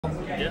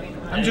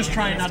Yeah. I'm just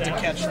trying not to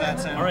catch that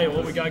sound. All right,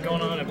 what we got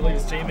going on, I believe,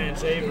 is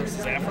JmanJ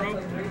versus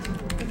Afro.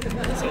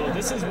 So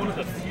this is one of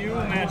the few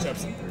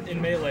matchups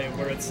in Melee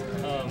where it's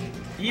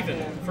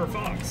even for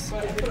Fox.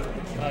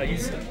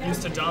 He's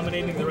used to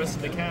dominating the rest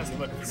of the cast,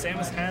 but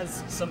Samus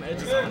has some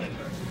edges on him.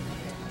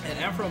 And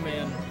Afro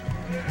Man,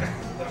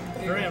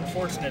 very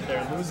unfortunate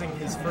there, losing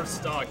his first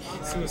stock,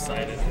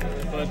 suicided.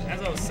 But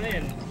as I was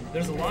saying,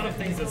 there's a lot of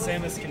things that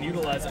Samus can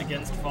utilize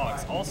against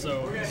Fox.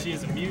 Also, she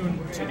is immune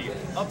to the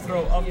up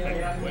throw up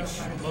air,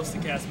 which most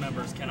of the cast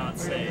members cannot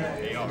say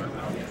they are.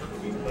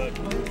 But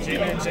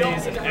JmanJ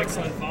is an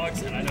excellent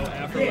Fox, and I know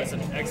Afro is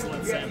an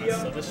excellent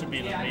Samus, so this should be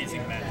an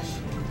amazing match.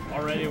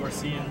 Already we're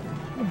seeing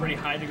a pretty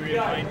high degree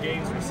of mind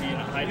games, we're seeing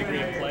a high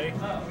degree of play.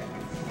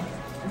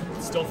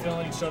 Still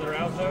feeling each other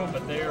out though,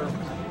 but they're,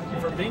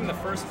 for being the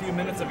first few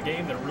minutes of a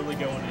game, they're really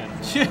going in.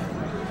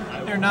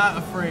 They're not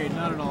afraid,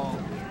 not at all.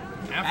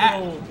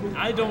 Afro,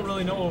 I don't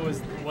really know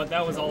what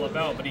that was all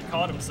about, but he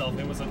caught himself.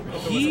 It was a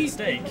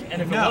mistake,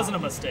 and if it wasn't a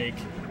mistake,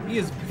 he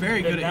is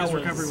very good at his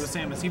recovery with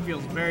Samus. He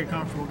feels very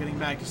comfortable getting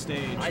back to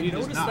sage. I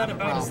noticed that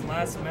about his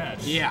last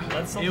match. Yeah,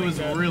 that's it was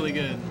really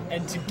good.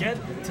 And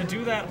to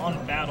do that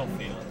on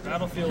Battlefield.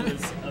 Battlefield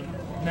is a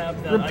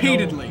map that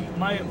repeatedly.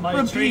 I know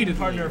my trading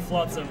partner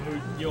Flotsam,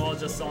 who you all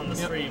just saw on the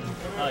stream,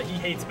 he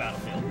hates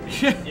Battlefield.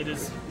 It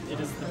is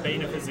the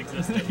bane of his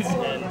existence,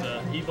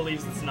 and he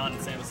believes it's not in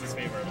Samus's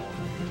favor at all.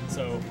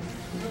 So,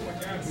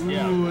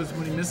 yeah. Ooh,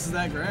 when he misses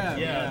that grab.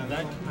 Yeah,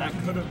 that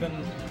could have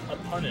been a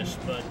punish,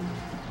 but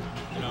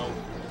you know,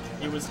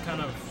 he was kind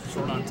of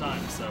short on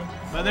time. So.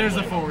 But there's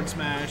the forward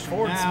smash.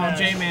 Now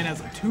J-Man has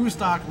a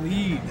 2-stock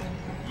lead.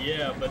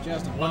 Yeah, but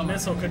just one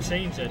missile could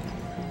change it,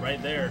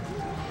 right there.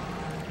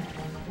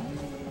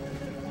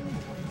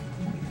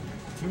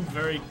 Two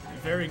very,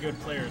 very good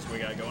players we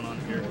got going on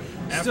here.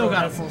 Still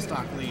got a full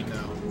stock lead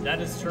though.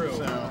 That is true.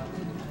 So.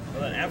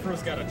 But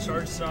Afro's got a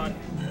charge shot,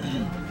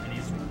 and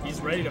he's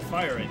ready to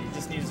fire it. He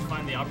just needs to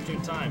find the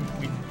opportune time.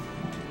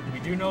 We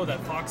do know that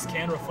Fox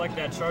can reflect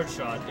that charge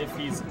shot if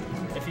he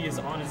is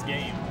on his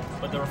game,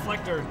 but the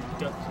reflector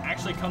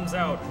actually comes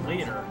out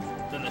later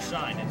than the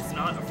shine. It's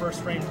not a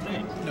first frame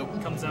thing. Nope.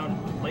 It comes out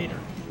later.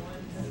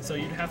 So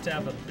you'd have to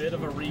have a bit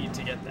of a read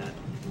to get that.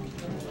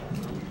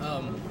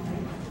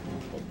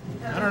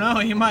 I don't know.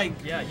 He might.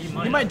 Yeah,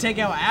 he might take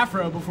out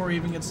Afro before he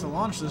even gets to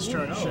launch this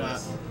charge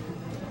shot.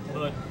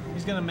 But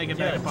he's gonna make it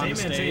back up on the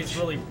stage. JmanJ is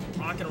really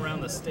rocking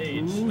around the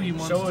stage, Ooh,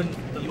 showing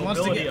the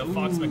mobility of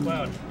Fox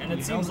McCloud. And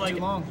it seems like,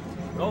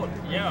 oh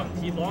yeah,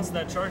 he lost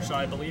that charge shot,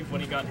 I believe, when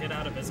he got hit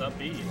out of his up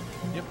B.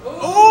 Yep.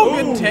 Oh,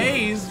 good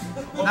tase.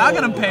 Not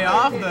gonna pay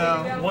off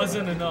though.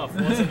 Wasn't enough.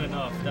 Wasn't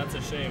enough. That's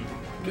a shame.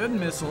 Good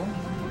missile.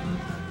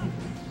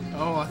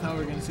 Oh, I thought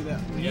we were gonna see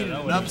that. We needed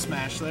an up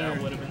smash there.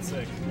 That would have been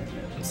sick.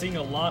 I'm seeing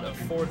a lot of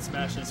forward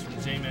smashes from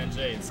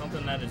JmanJ. It's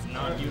something that is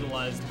not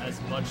utilized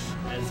as much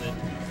as it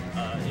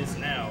is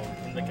now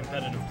in the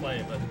competitive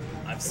play, but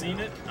I've seen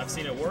it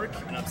work,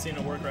 and I've seen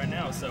it work right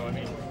now, so I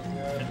mean,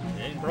 if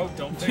it ain't broke,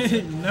 don't fix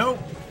it. Nope.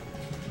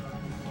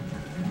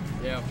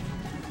 Yeah.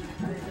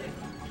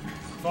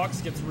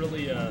 Fox gets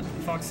really,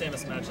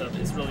 Fox-Samus matchup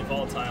is really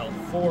volatile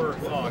for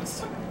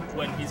Fox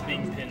when he's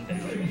being pinned down.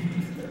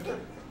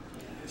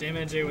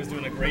 JmanJ was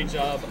doing a great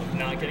job of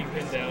not getting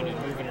pinned down and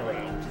moving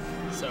around,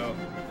 so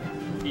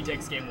he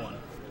takes game one.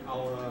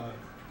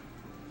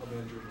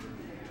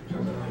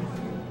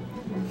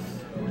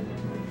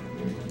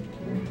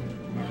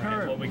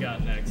 Alright, what we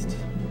got next?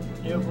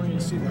 Yeah, we're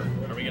gonna see that.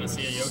 Are we gonna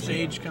see a Yoshi?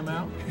 Stage come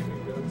out.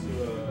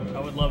 I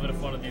would love it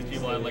if one of these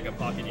people had like a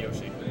pocket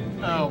Yoshi.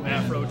 Oh man.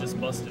 Afro just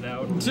busted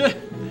out.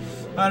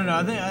 I don't know.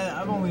 I think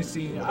I've only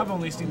seen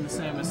the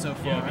Samus so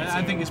far. Yeah,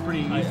 I think it's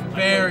pretty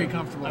very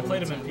comfortable. I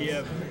played him in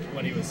PF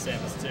when he was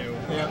Samus too.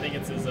 Yeah. I think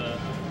it's his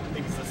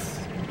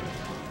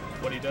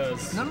what he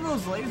does. None of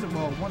those laser,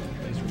 well, one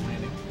laser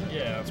landing.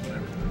 Yeah, That's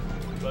whatever.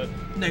 But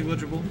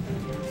Negligible.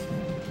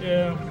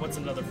 yeah, what's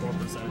another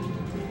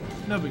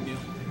 4%? No big deal.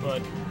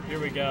 But here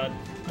we got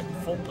a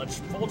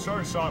full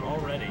charge shot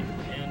already,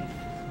 and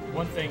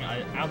one thing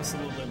I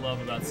absolutely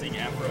love about seeing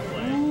Afro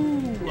play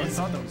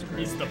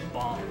is the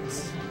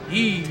bombs.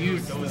 He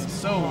used those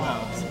so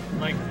well.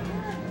 Like,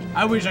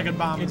 I wish I could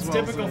bomb as well.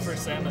 It's typical for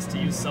Samus to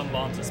use some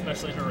bombs,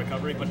 especially in her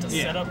recovery, but to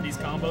set up these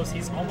combos,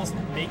 he's almost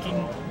making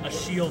a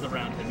shield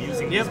around him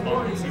using these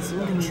bombs. He's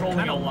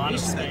controlling a lot of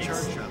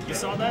space. You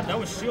saw that? That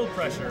was shield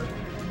pressure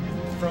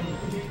from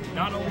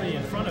not only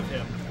in front of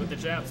him with the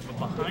jabs, but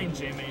behind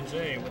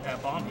JmanJ with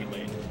that bomb he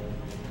laid.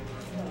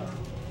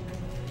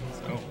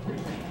 So,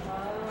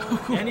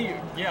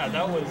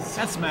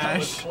 that smash.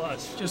 was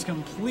clutch. Just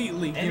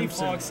completely Any gives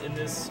him. Fox in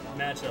this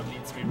matchup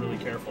needs to be really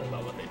careful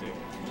about what they do.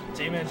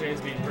 JmanJ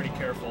is being pretty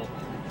careful.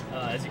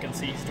 As you can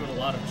see, he's doing a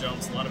lot of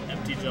jumps, a lot of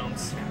empty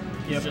jumps.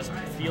 He's just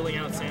feeling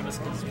out Samus,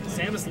 because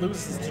Samus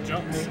loses to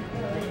jumps.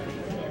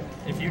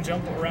 If you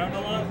jump around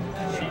a lot,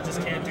 she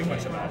just can't do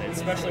much about it,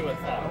 especially with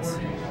Fox.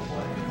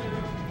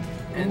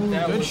 And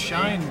that was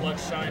a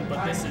clutch shine,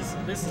 but this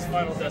is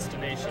Final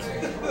Destination.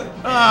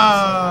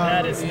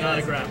 That is not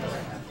a grapple.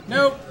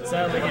 Nope.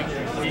 Sadly,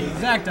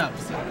 exact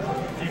opposite.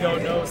 If you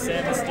don't know,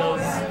 Samus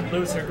does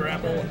lose her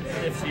grapple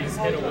if she's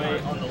hit away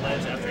on the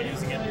ledge after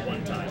using it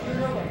one time.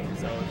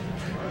 So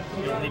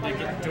you'll need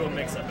to do a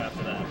mix-up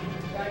after that.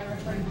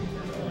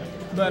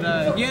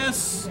 But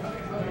yes,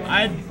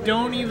 I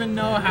don't even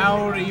know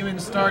how to even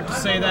start to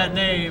say that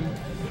name.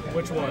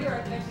 Which one?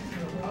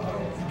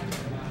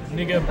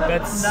 Niga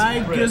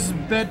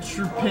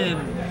Betrpin.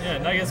 Yeah,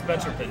 Nigas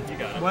Betrpin. You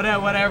got it.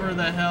 Whatever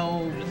the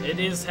hell. It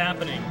is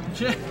happening.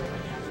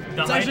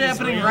 It's actually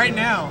happening right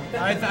now.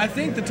 I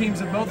think the teams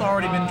have both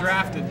already been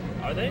drafted.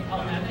 Are they?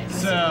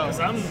 So. Because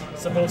I'm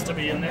supposed to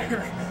be in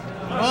there.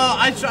 Well,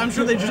 I'm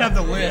sure they just have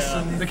the list,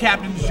 and the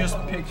captains just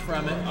picked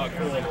from it. Oh,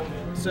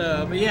 cool.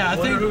 So, but yeah, I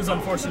wonder think who's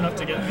unfortunate enough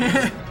to get me.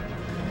 I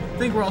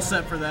think we're all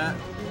set for that.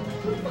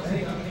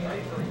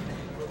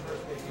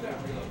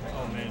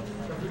 Oh man.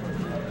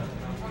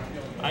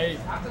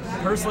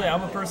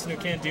 I'm a person who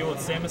can't deal with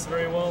Samus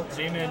very well.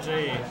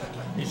 JmanJ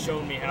is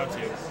showing me how to.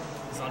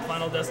 Because on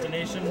Final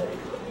Destination,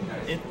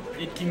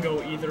 it can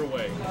go either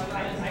way.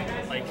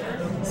 Like,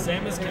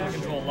 Samus can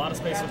control a lot of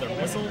space with her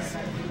missiles.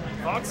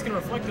 Fox can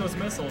reflect those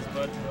missiles,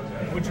 but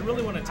would you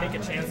really want to take a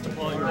chance to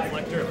pull out your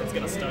reflector if it's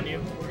going to stun you?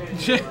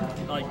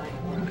 Like,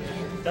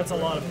 that's a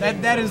lot of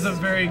things. That is a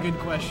very good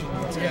question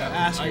to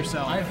ask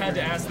yourself. I've had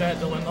to ask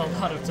that dilemma a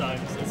lot of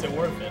times. Is it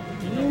worth it?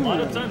 A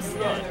lot of times it's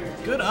not.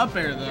 Good up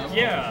air, though.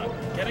 Yeah,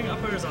 getting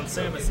up airs on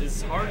Samus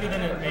is harder than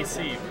it may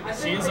seem.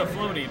 She is a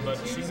floaty, but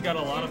she's got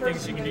a lot of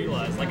things she can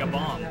utilize, like a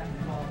bomb.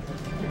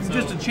 So,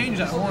 just to change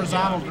that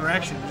horizontal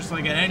direction, just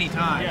like at any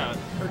time. Yeah,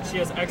 she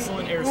has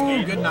excellent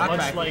airspeed. Good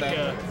knockback.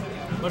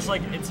 Much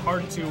like it's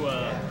hard to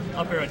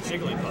up air a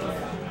Jigglypuff.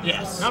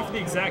 Yes. Not for the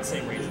exact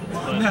same reason,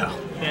 but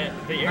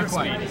the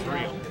airspeed is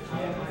real.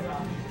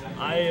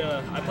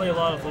 I play a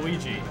lot of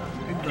Luigi.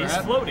 And he's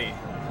floaty,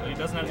 but he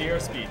doesn't have the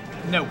airspeed.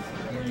 No.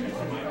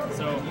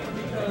 So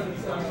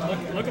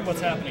look at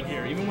what's happening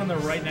here. Even when they're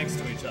right next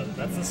to each other,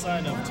 that's a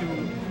sign of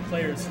two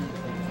players who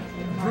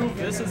prove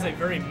this is a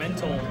very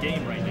mental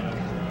game right now.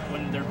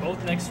 When they're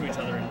both next to each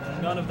other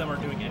and none of them are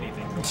doing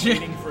anything,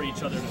 waiting for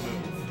each other to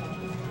move.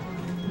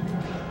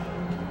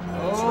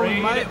 Oh,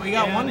 we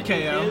got one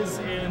KO.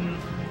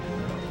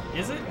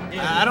 Is it?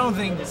 I don't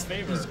think his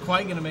favor. He's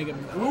quite gonna make it.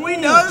 Ooh, he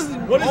does.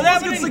 What is almost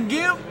happening? gets the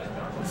gimp.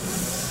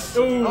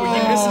 Ooh, he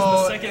misses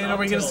the second. And are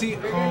we gonna see?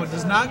 Oh,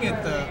 does not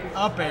get the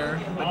up air,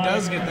 but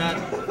does get that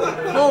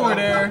forward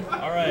air.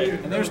 All right.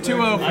 And there's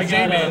 2-0 for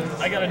J-Man.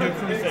 I gotta do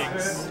crew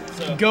things.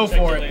 So go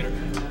for it. Later.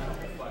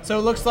 So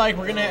it looks like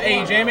we're gonna.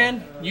 Hey,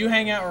 J-Man, you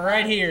hang out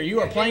right here. You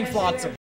are playing Flotsam.